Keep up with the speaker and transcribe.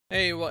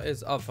Hey, what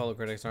is up, fellow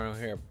critics? Arnold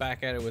here,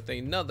 back at it with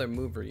another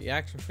movie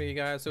reaction for you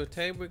guys. So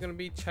today we're going to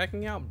be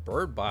checking out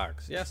Bird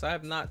Box. Yes, I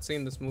have not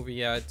seen this movie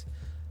yet.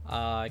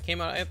 It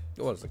came out,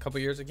 what was it, a couple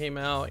years it came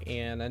out,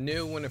 and I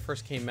knew when it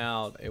first came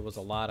out, it was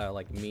a lot of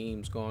like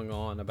memes going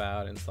on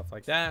about it and stuff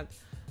like that.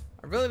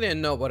 I really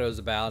didn't know what it was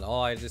about.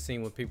 All I just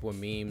seen with people with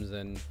memes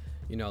and,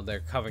 you know,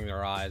 they're covering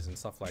their eyes and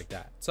stuff like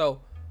that.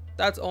 So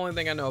that's the only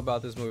thing I know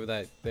about this movie,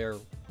 that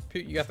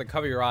you have to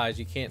cover your eyes,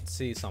 you can't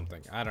see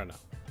something. I don't know.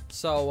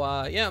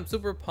 So yeah, I'm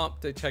super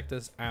pumped to check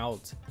this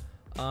out.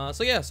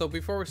 So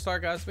before we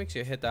start, guys, make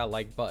sure you hit that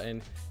like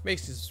button, make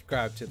sure you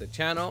subscribe to the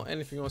channel, and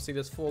if you want to see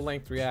this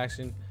full-length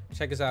reaction,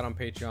 check us out on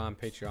Patreon,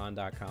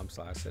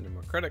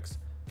 patreon.com/cinemacritics.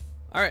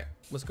 All right,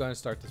 let's go ahead and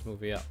start this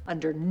movie up.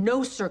 Under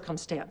no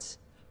circumstance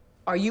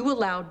are you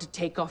allowed to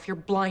take off your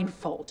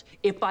blindfold.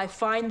 If I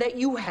find that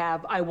you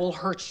have, I will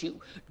hurt you.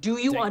 Do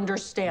you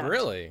understand?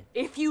 Really?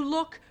 If you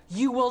look,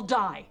 you will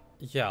die.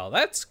 Yo,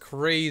 that's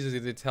crazy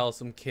to tell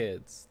some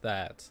kids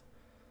that.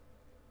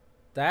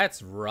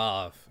 That's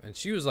rough. And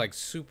she was like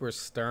super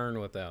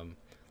stern with them.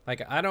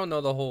 Like, I don't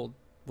know the whole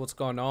what's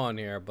going on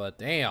here, but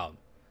damn,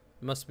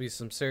 it must be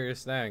some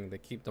serious thing to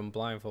keep them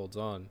blindfolds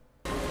on.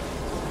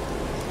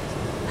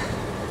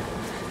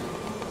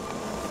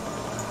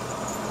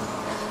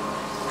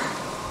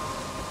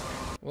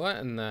 What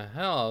in the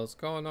hell is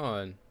going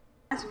on?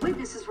 As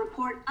witnesses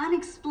report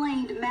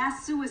unexplained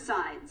mass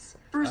suicides.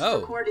 First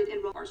recorded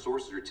in... Our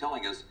sources are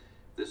telling us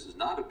this does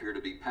not appear to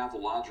be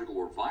pathological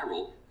or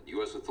viral.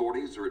 U.S.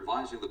 authorities are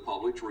advising the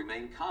public to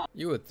remain calm.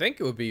 You would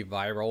think it would be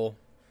viral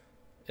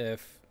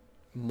if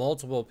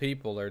multiple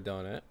people are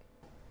doing it.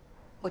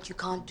 What you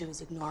can't do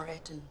is ignore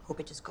it and hope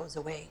it just goes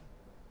away.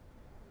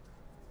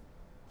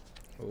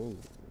 Oh.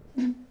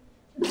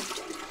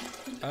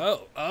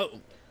 Oh.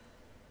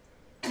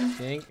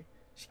 She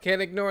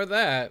can't ignore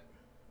that.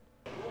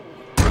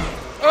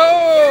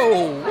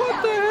 Oh,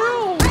 what the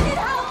hell?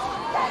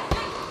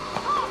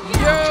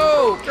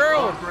 Yo,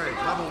 girl.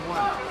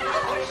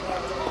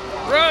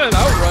 Run! I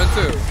would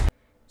run too.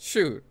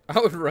 Shoot, I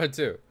would run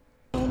too.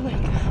 Oh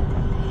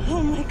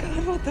my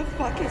god, what the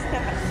fuck is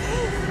that?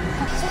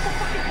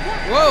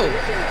 Whoa!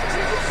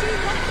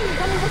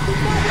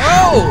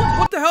 Oh!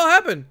 What the hell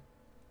happened?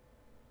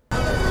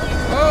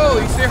 Oh,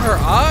 you see her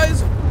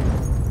eyes?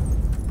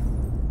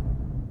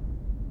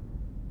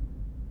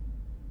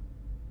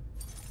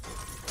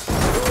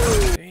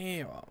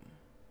 Damn.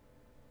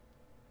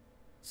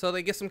 So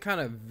they get some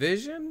kind of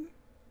vision?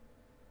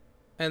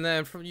 And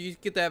then from you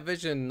get that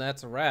vision,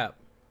 that's a wrap.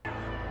 Yeah,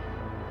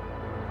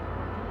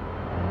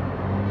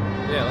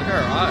 look at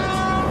her eyes.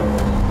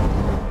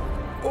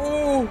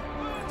 Oh!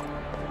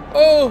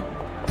 Oh!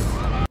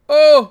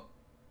 Oh!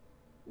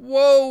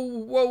 Whoa!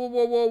 Whoa! Whoa!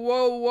 Whoa! Whoa!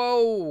 Whoa!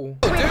 Whoa!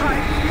 Dude.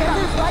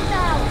 Right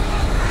now.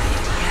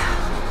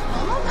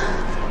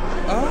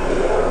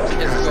 Oh!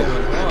 It's going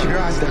on. Keep your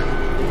eyes down.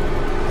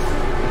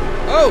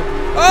 Oh!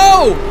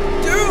 Oh!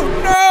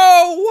 Dude,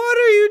 no! What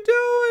are you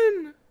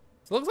doing?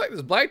 It looks like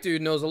this black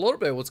dude knows a little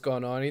bit what's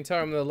going on. He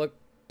tell him to look,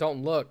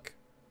 don't look,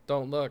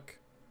 don't look.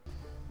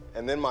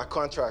 And then my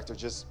contractor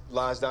just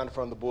lies down in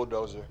front of the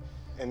bulldozer.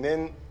 And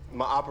then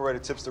my operator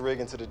tips the rig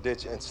into the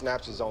ditch and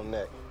snaps his own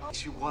neck.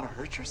 Makes you want to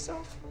hurt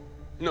yourself?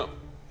 No,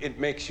 it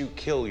makes you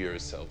kill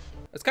yourself.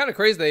 It's kind of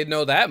crazy they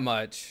know that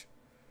much.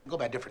 Go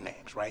by different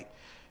names, right?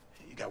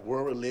 You got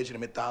world religion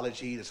and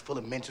mythology that's full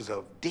of mentions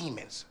of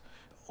demons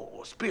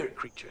or spirit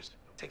creatures.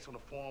 It takes on the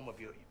form of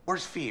your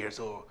worst fears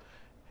or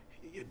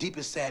your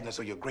deepest sadness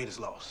or your greatest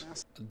loss.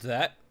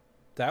 That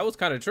was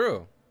kind of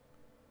true.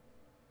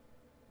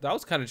 That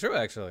was kind of true,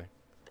 actually.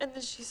 And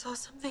then she saw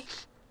something,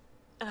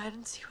 and I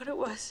didn't see what it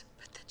was,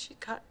 but then she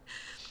got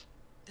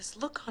this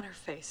look on her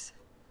face.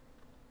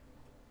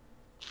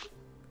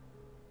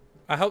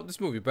 I hope this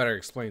movie better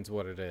explains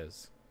what it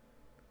is.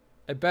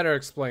 It better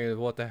explain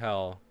what the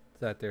hell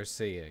that they're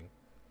seeing.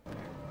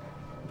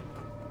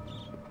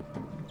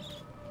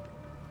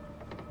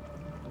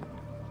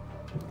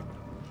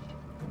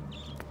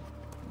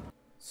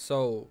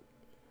 So,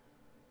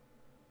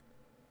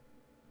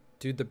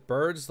 do the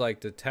birds like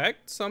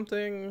detect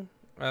something?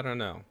 I don't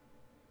know.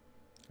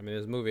 I mean,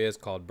 this movie is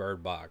called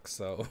Bird Box,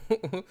 so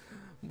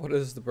what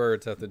does the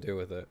birds have to do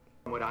with it?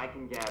 From what I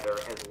can gather,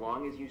 as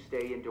long as you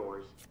stay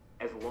indoors,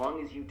 as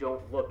long as you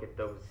don't look at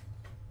those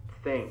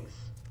things,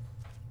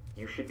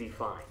 you should be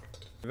fine.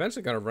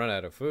 Eventually gonna run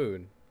out of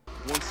food.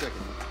 1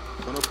 second.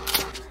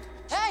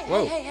 Hey,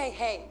 Whoa.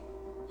 hey.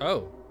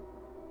 Oh.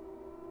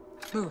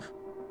 Move.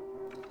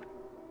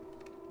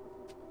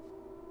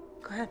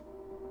 Go ahead.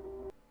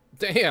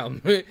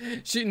 Damn.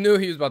 She knew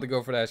he was about to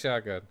go for that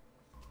shotgun.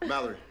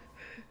 Mallory.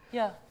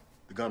 Yeah.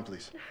 The gun,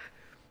 please.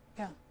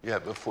 Yeah,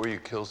 before you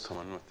kill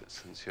someone with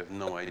this, since you have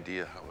no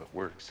idea how it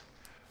works.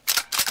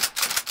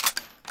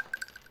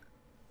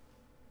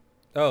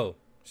 Oh,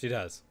 she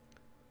does.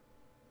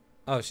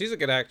 Oh, she's a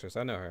good actress.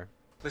 I know her.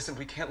 Listen,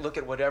 we can't look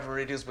at whatever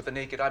it is with the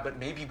naked eye, but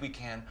maybe we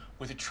can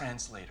with a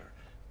translator.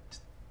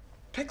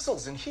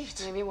 Pixels and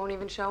heat. Maybe it won't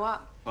even show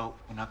up. Well,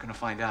 we're not going to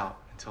find out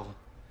until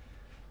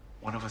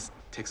one of us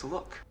takes a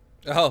look.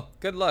 Oh,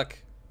 good luck.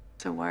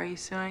 So why are you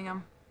suing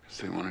him? Because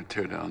they want to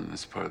tear down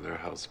this part of their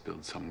house,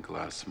 build some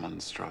glass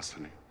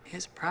monstrosity.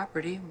 His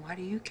property. Why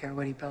do you care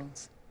what he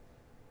builds?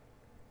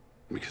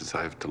 Because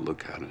I have to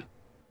look at it.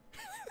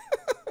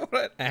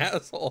 What an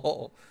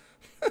asshole.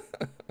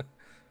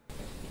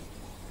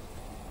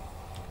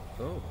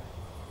 Oh.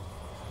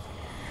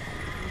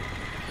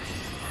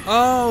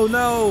 Oh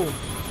no!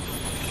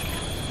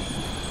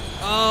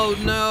 Oh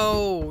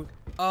no!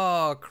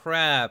 Oh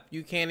crap!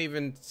 You can't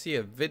even see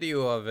a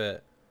video of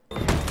it.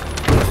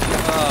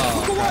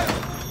 Oh!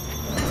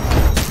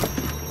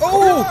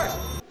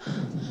 Oh!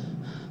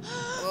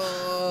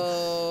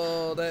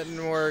 Oh! That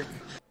didn't work.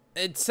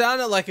 It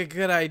sounded like a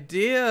good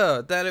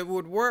idea that it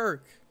would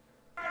work.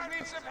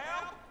 Need some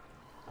help?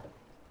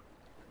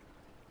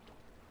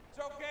 It's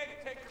okay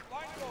to take your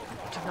blindfolds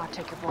off. Do not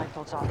take your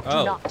blindfolds off. Oh.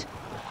 Do not.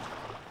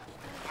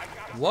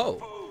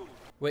 Whoa.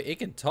 Wait, it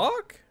can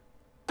talk?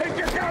 Take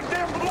your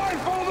goddamn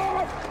blindfold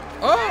off!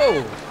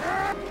 Oh!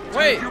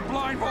 Wait! Take your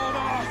blindfold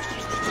off!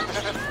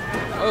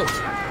 Oh!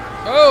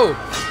 Oh!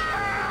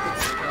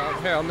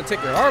 Here, I'm gonna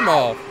take your arm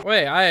off.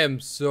 Wait, I am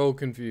so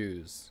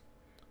confused.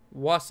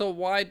 So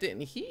why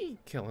didn't he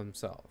kill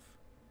himself?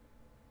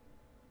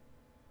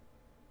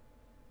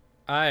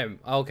 I am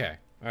okay.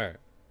 All right.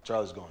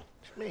 Charlie's going.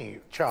 What you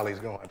mean Charlie's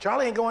going?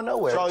 Charlie ain't going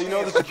nowhere. Charlie, you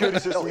know the security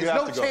system. You There's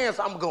have no to go. chance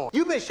I'm going.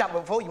 You've been shot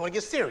before. You want to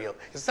get cereal.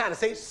 It's a sign to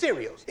say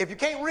cereals. If you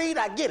can't read,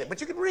 I get it, but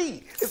you can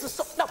read. It's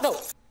a no.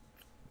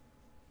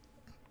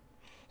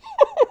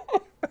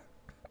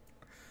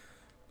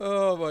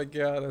 Oh my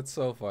god, that's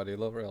so funny.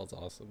 Loverell's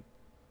awesome.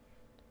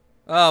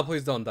 Oh,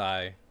 please don't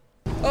die.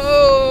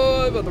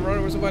 Oh, I'm about to run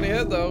over somebody's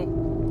head though.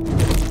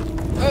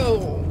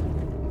 Oh,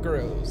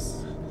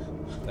 gross.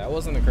 That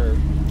wasn't a curve.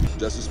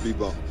 Just a speed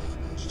bump.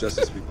 It's just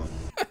a speed bump.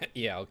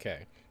 Yeah,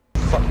 okay.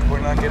 Fuck,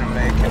 we're not gonna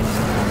make it.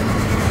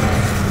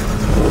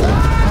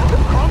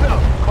 Calm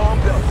down. Calm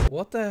down.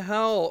 What the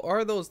hell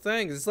are those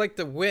things? It's like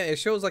the wind. It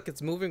shows like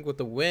it's moving with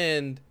the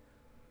wind.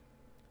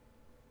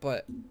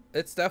 But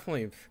it's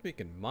definitely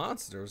freaking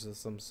monsters of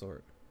some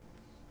sort.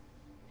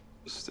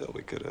 Still,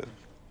 we could have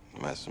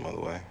met some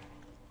other way.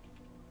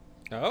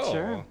 Oh.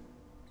 Sure.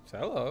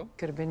 Hello.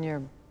 Could have been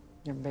your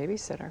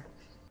babysitter.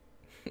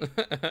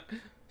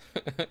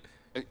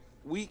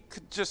 We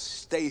could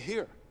just stay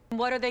here.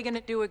 What are they gonna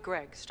do with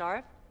Greg?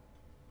 Starve?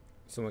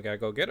 Someone gotta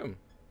go get him.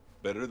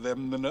 Better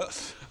them than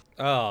us.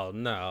 Oh,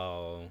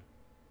 no.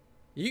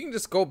 You can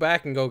just go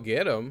back and go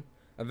get him.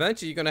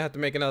 Eventually, you're gonna have to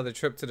make another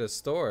trip to the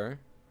store.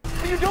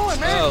 What are you doing,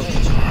 man? Oh.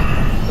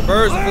 The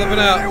birds are flipping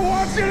out. I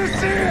want you to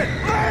see it!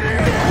 Let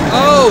it!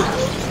 Oh!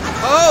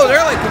 Oh,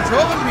 they're like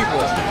controlling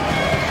people.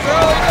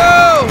 Charlie,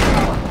 no!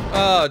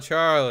 Oh,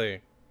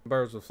 Charlie.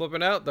 Birds were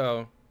flipping out,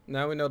 though.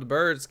 Now we know the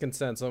birds can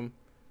sense them.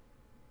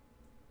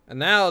 And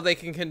now they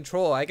can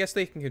control. I guess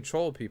they can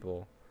control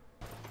people.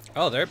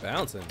 Oh, they're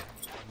bouncing.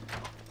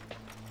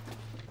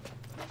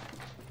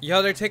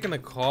 Yo, they're taking the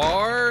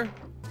car?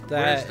 Where's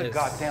That the is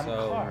goddamn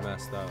so car?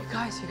 messed up. You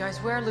guys,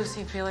 where are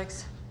Lucy and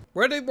Felix?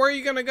 Where are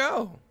you gonna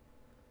go?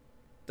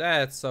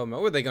 That's so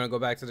messed. Were they gonna go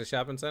back to the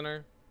shopping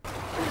center?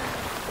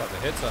 About to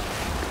hit something.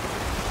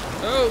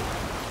 Oh!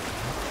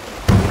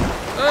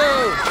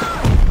 Oh!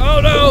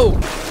 Oh no!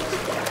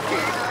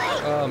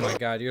 Oh my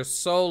god, you're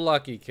so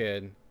lucky,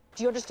 kid.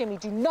 Do you understand me?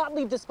 Do not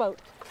leave this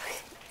boat.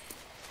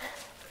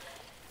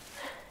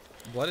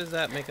 What is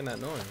that making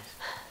that noise?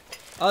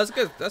 Oh, that's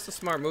good. That's a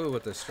smart move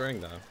with the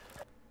string, though.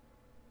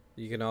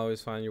 You can always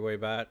find your way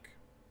back.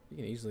 You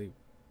can easily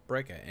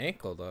break an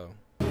ankle, though.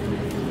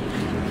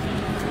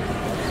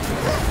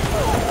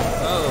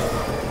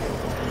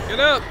 Oh. Get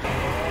up!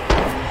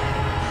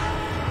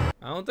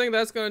 I don't think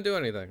that's gonna do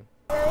anything.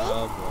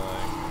 Oh,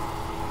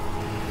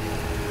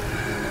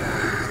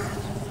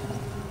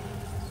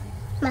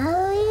 boy.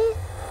 Molly?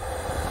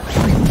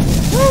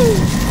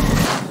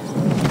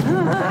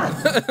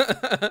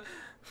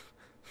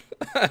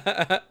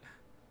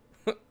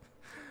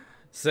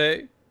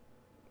 See?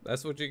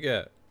 That's what you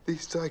get.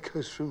 These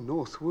psychos from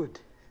Northwood.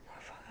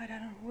 I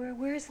don't know.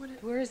 Where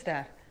is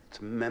that? It's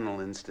a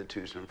mental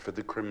institution for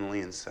the criminally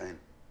insane.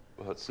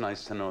 Well, it's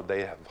nice to know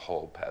they have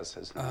hall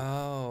passes now.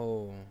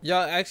 Oh.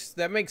 Yeah, actually,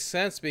 that makes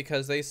sense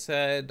because they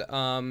said,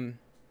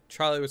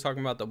 Charlie was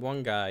talking about the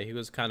one guy. He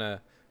was kind of,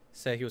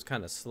 said he was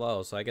kind of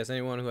slow. So I guess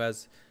anyone who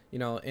has, you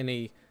know,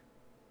 any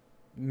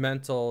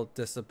mental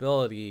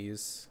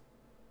disabilities,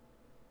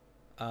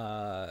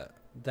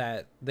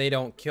 that they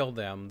don't kill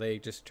them. They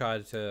just try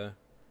to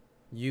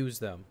use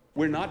them.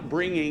 We're not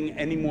bringing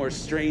any more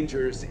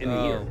strangers in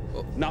here.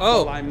 Not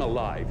Oh. while I'm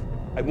alive.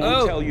 I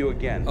won't tell you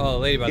again. Oh,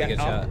 lady about to get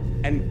up shot.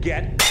 And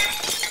get.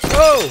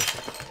 Oh!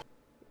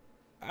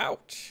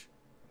 Ouch.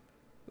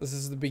 This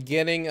is the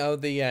beginning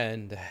of the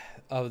end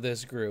of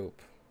this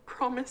group.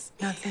 Promise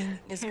me. Nothing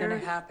is Karen,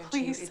 gonna happen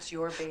please. to you. It's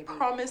your baby.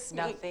 Promise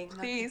Nothing. me.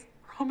 Please.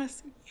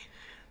 Promise me.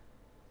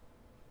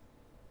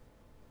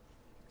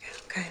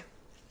 Okay.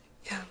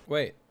 Yeah.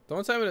 Wait,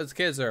 don't tell me those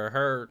kids are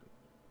her.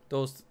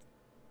 Those.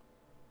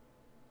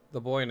 The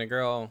boy and the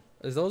girl.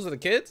 Those are the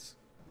kids?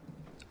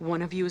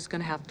 One of you is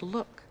gonna have to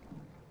look.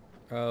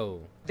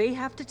 Oh. They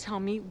have to tell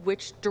me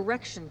which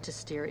direction to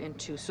steer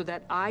into so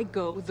that I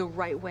go the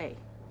right way.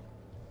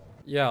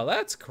 Yo,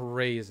 that's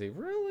crazy.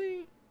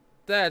 Really?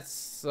 That's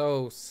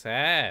so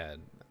sad.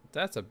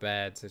 That's a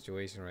bad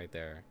situation right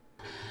there.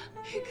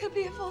 It could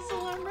be a false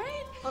alarm,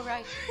 right? All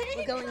right,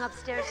 we're going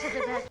upstairs to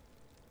the bed.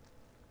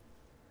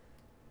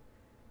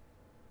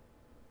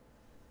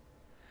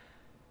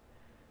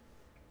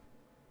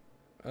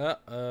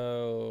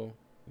 Uh-oh.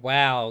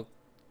 Wow.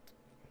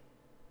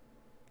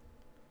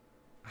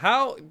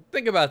 How,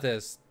 think about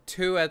this.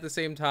 2 at the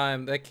same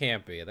time, that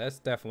can't be. That's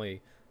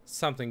definitely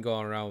something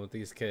going around with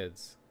these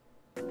kids.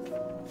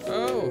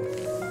 Oh.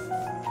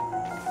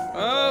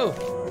 Oh.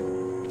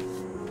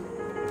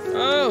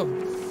 Oh.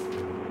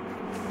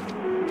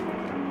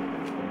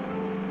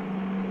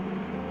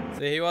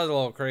 See, he was a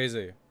little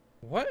crazy.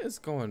 What is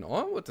going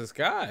on with this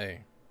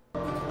guy?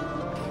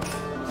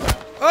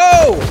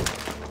 Oh!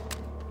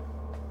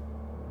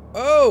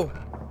 Oh!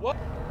 What?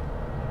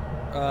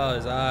 Oh,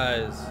 his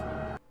eyes.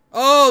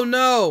 Oh,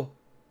 no!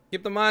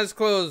 Keep the eyes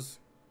closed.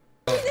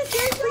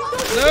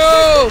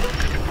 No!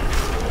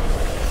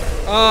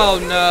 Oh,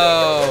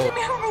 no!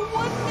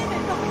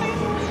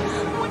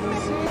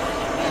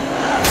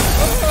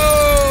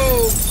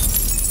 Oh!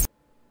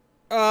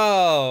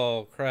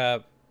 Oh,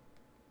 crap.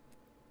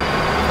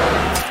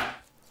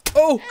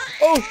 Oh!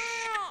 Oh!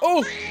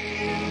 Oh!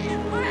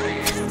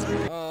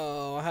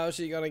 Oh, how's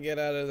she gonna get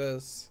out of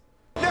this?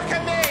 Look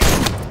at me!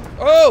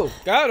 Oh!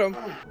 Got him!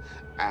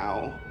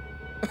 Ow.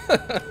 Oh,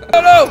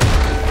 no!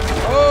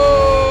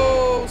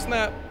 Oh,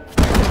 snap.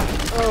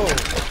 Oh.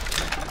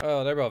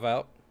 Oh, they're both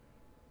out.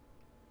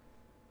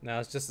 Now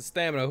it's just the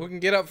stamina. Who can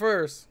get up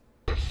first?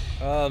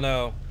 Oh,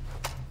 no.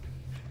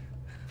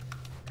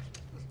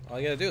 All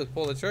you gotta do is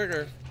pull the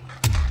trigger.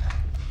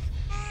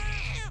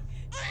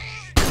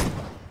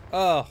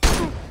 Oh.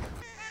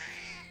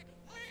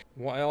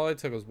 All it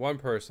took was one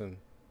person.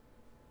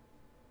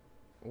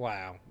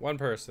 Wow. One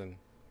person.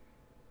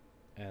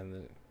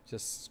 And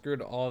just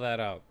screwed all that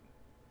up.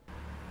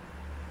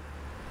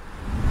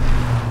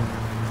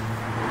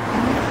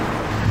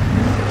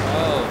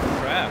 Oh,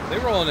 crap. They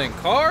rolling in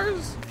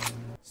cars?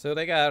 So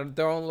they got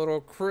their own little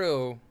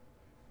crew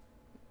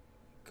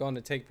going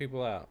to take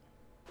people out.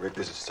 Rick,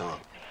 this is Tom.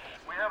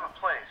 We have a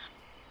place,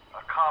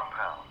 a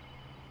compound,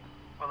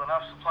 with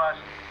enough supplies.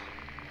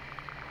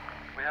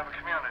 We have a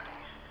community.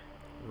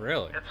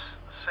 Really? It's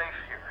safe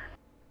here.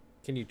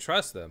 Can you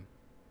trust them?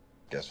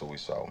 Guess what we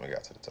saw when we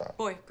got to the top?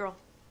 Boy, girl,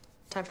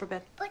 time for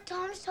bed. But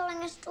Tom's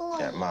telling a story.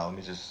 Yeah, Ma, let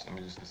me just,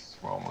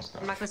 we're almost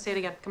done. I'm not gonna say it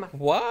again. Come on.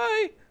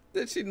 Why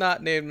did she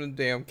not name them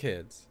damn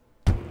kids?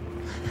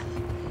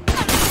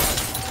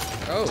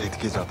 Oh. Take the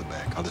kids out the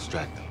back. I'll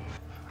distract them.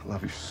 I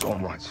love you so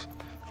much.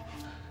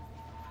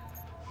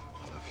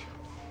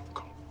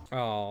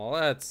 Oh,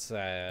 that's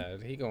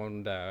sad. He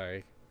gonna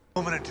die.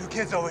 Moving the 2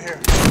 kids over here.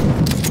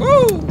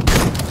 Ooh! Ooh!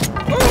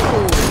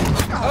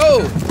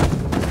 Oh!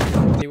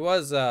 He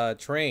was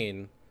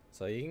trained,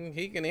 so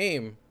he can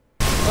aim.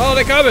 Oh,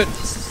 they coming!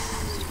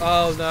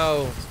 Oh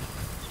no!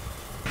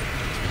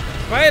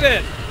 Fight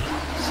it!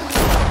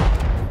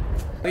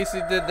 At least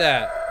he did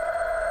that.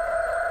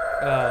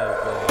 Oh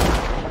god.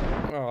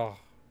 Oh.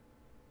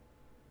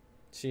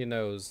 She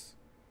knows.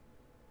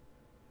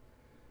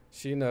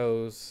 She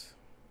knows.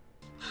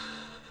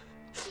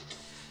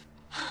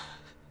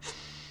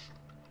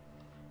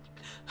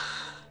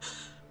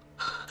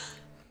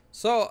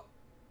 So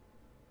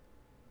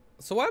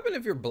what happened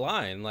if you're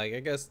blind? Like,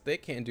 I guess they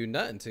can't do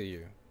nothing to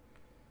you.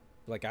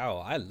 Like,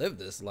 oh, I live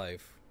this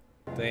life.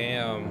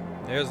 Damn,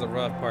 there's the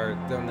rough part.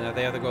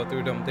 They have to go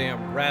through them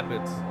damn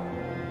rapids.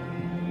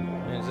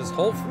 And just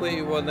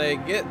hopefully when they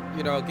get,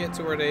 you know, get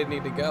to where they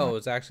need to go,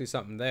 it's actually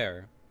something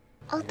there.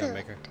 I'll do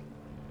it.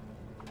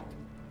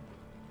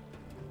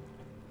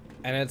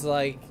 And it's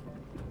like,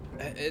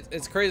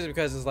 it's crazy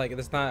because it's like,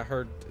 it's not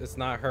her,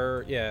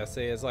 yeah,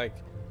 see, it's like,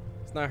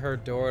 it's not her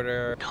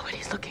daughter.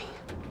 Nobody's looking.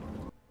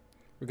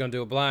 We're gonna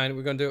do a blind.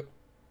 We're gonna do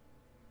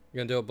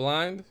a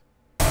blind.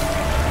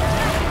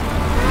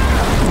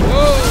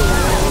 Whoa!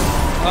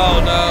 Oh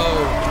no!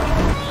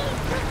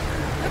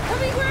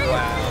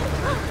 Wow.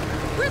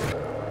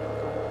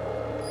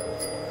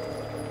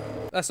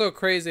 That's so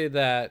crazy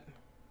that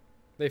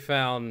she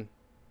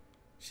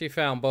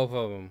found both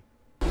of them.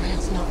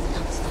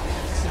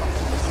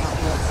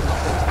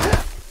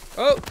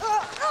 Oh!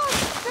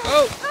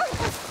 Oh!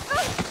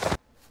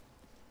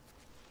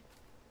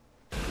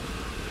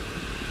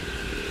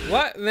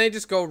 What? And they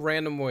just go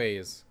random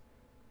ways.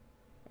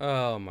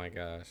 Oh my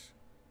gosh.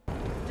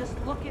 Just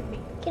look at me.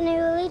 Can I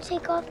really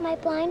take off my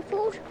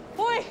blindfold?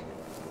 Boy!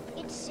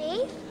 It's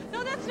safe?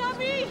 No, that's not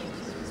me!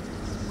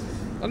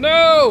 Oh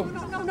no!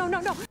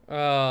 No.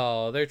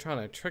 Oh, they're trying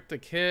to trick the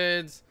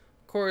kids.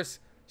 Of course,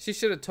 she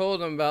should have told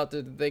them about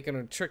that they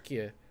gonna trick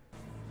you.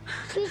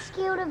 She's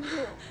scared of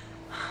you.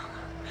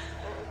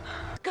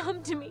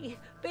 Come to me.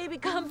 Baby,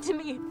 come to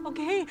me,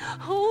 okay?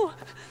 Oh.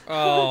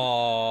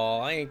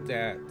 Oh, ain't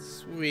that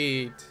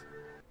sweet.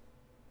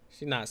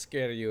 She's not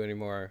scared of you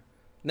anymore.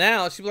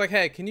 Now, she's like,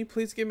 hey, can you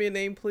please give me a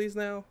name, please,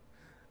 now?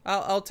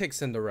 I'll take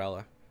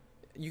Cinderella.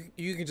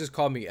 You can just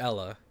call me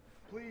Ella.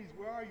 Please,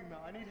 where are you, Mal?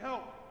 I need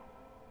help.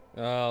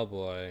 Oh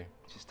boy.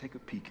 Just take a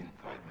peek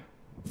inside.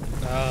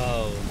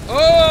 Oh.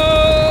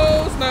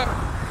 Oh snap!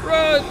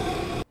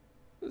 Run!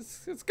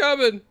 It's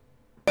coming.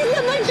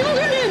 Let my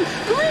children in!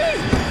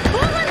 Please!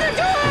 Open the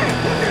door!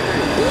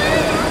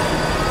 Please!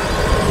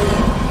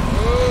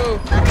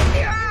 Oh. Let me see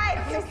your eyes!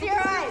 Let me see your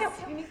eyes!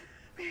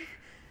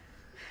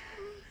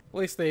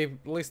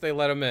 At least they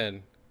let him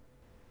in.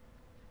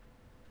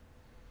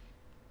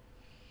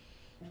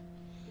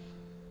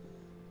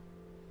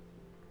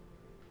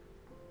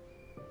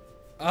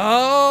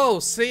 Oh,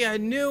 see, I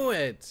knew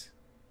it.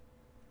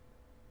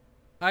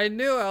 I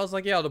knew it. I was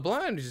like, yo, the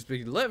blind would just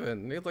be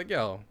living. He's like,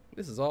 yo,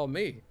 this is all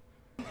me.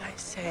 I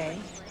say,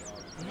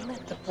 we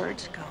let the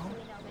birds go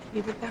and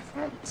be with their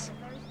friends.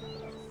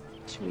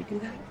 Should we do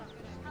that?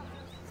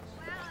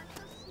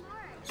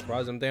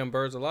 Surprise them damn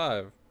birds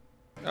alive.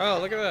 Oh,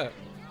 look at that.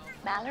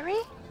 Mallory?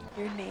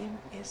 Your name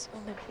is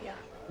Olivia.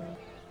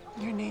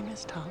 Your name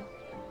is Tom.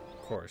 Of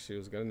course, she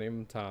was gonna name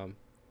him Tom.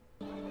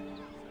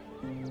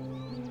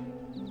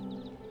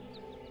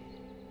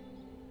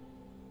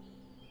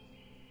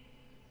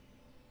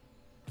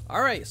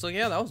 All right, so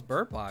yeah, that was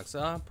Bird Box.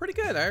 Pretty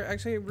good. I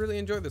actually really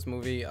enjoyed this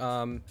movie.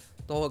 The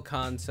whole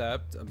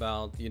concept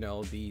about, you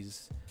know,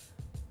 these,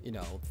 you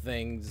know,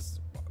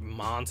 things,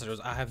 monsters.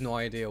 I have no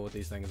idea what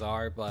these things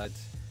are, but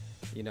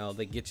you know,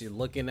 they get you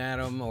looking at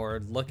them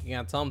or looking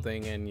at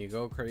something and you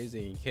go crazy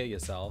and you kill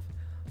yourself.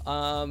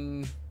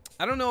 I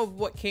don't know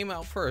what came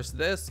out first,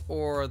 this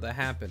or The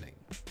Happening.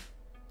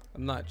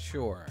 I'm not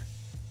sure.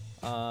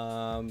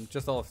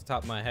 Just off the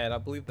top of my head, I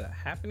believe The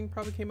Happening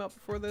probably came out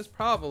before this,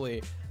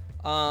 probably.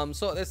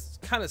 So it's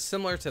kind of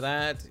similar to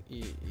that.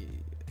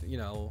 You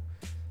know,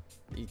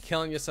 you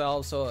killing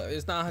yourself, so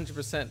it's not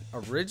 100%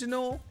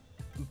 original,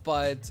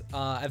 but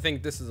I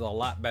think this is a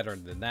lot better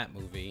than that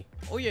movie.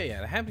 Oh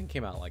yeah, The Happening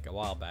came out like a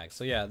while back,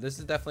 so yeah, this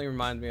is definitely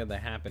reminds me of The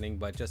Happening,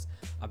 but just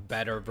a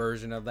better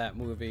version of that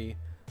movie.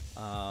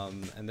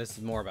 And this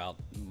is more about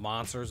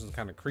monsters and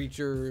kind of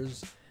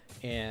creatures,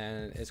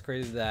 and it's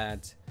crazy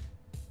that,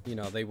 you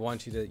know, they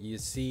want you to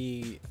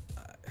see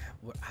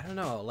I don't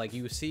know, like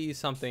you see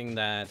something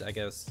that I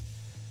guess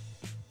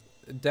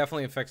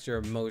definitely affects your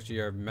emotion,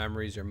 your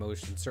memories, your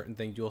emotions, certain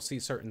things. You'll see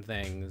certain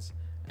things,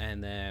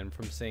 and then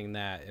from seeing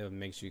that, it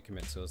makes you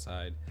commit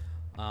suicide.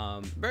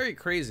 Very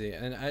crazy.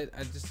 And I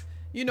just,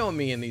 you know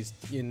me in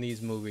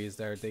these movies,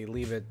 they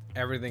leave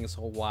everything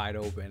so wide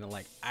open, and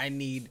like, I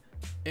need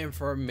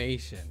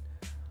information.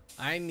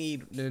 I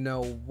need to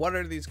know, what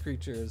are these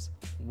creatures,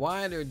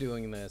 why they're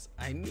doing this.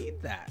 I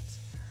need that.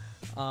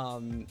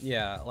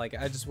 Yeah, like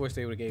I just wish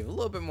they would have gave a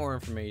little bit more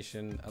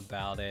information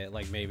about it,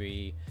 like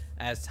maybe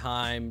as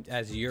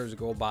years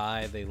go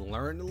by, they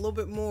learn a little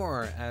bit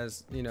more,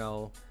 as you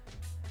know.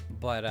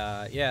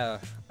 But yeah,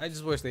 I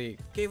just wish they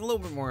gave a little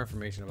bit more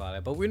information about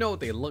it. But we know what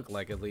they look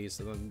like, at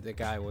least the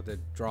guy with the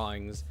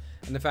drawings,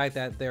 and the fact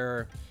that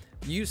they're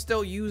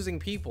still using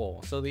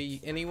people, so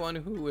anyone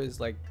who is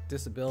like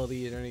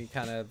disability or any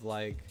kind of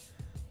like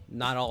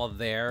not all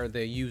there,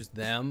 they use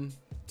them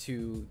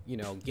to, you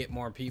know, get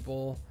more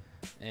people.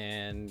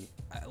 And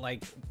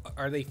like,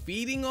 are they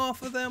feeding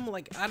off of them?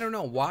 Like, I don't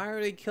know, why are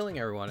they killing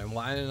everyone, and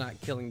why are they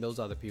not killing those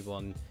other people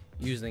and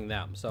using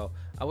them? So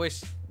I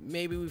wish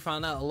maybe we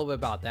found out a little bit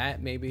about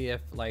that. Maybe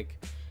if like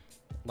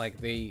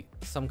they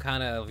some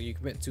kind of, you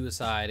commit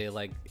suicide,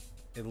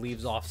 it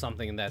leaves off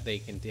something that they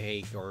can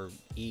take or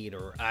eat,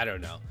 or I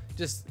don't know.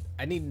 Just,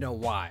 I need to know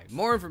why.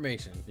 More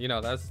information. You know,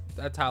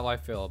 that's how I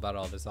feel about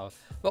all this stuff.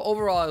 But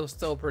overall, it was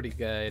still pretty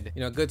good.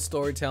 You know, good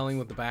storytelling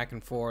with the back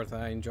and forth.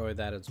 I enjoyed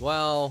that as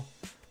well.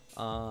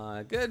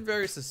 Good,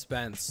 very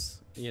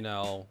suspense, you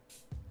know,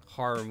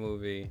 horror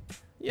movie.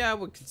 Yeah, I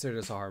would consider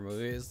this a horror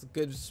movie. It's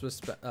good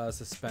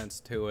suspense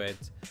to it.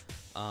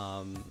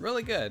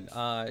 Really good.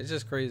 It's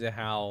just crazy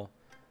how,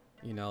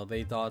 you know,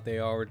 they thought they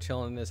all were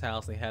chilling in this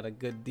house, they had a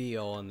good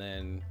deal, and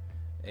then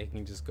it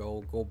can just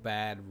go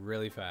bad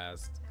really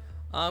fast.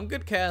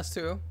 Good cast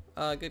too.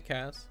 Good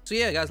cast. So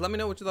yeah, guys, let me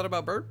know what you thought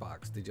about Bird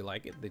Box. Did you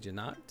like it? Did you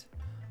not?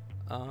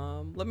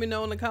 Let me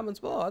know in the comments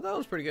below. I thought it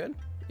was pretty good.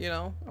 You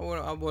know,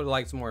 I would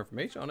like some more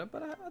information on it,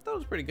 but I thought it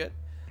was pretty good.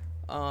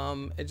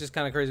 It's just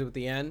kind of crazy with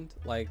the end.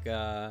 Like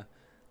I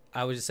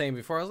was just saying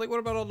before, I was like, what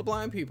about all the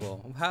blind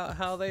people?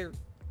 How are they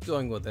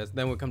doing with this?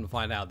 Then we come to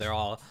find out they're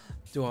all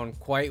doing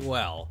quite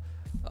well.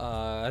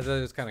 I thought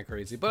it was kind of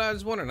crazy, but I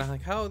was wondering,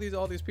 like, how are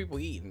all these people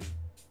eating?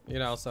 You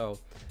know, so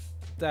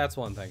that's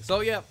one thing.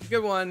 So yeah,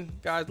 good one,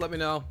 guys. Let me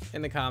know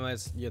in the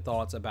comments your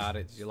thoughts about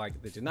it. Did you like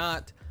it? Did you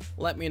not?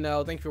 Let me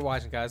know. Thank you for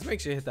watching, guys. Make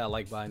sure you hit that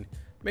like button.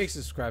 Make sure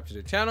you subscribe to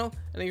the channel,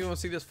 and if you want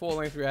to see this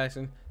full-length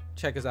reaction,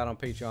 check us out on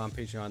Patreon,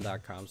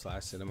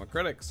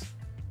 patreon.com/cinemacritics.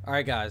 All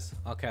right, guys,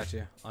 I'll catch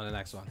you on the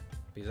next one.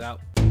 Peace out.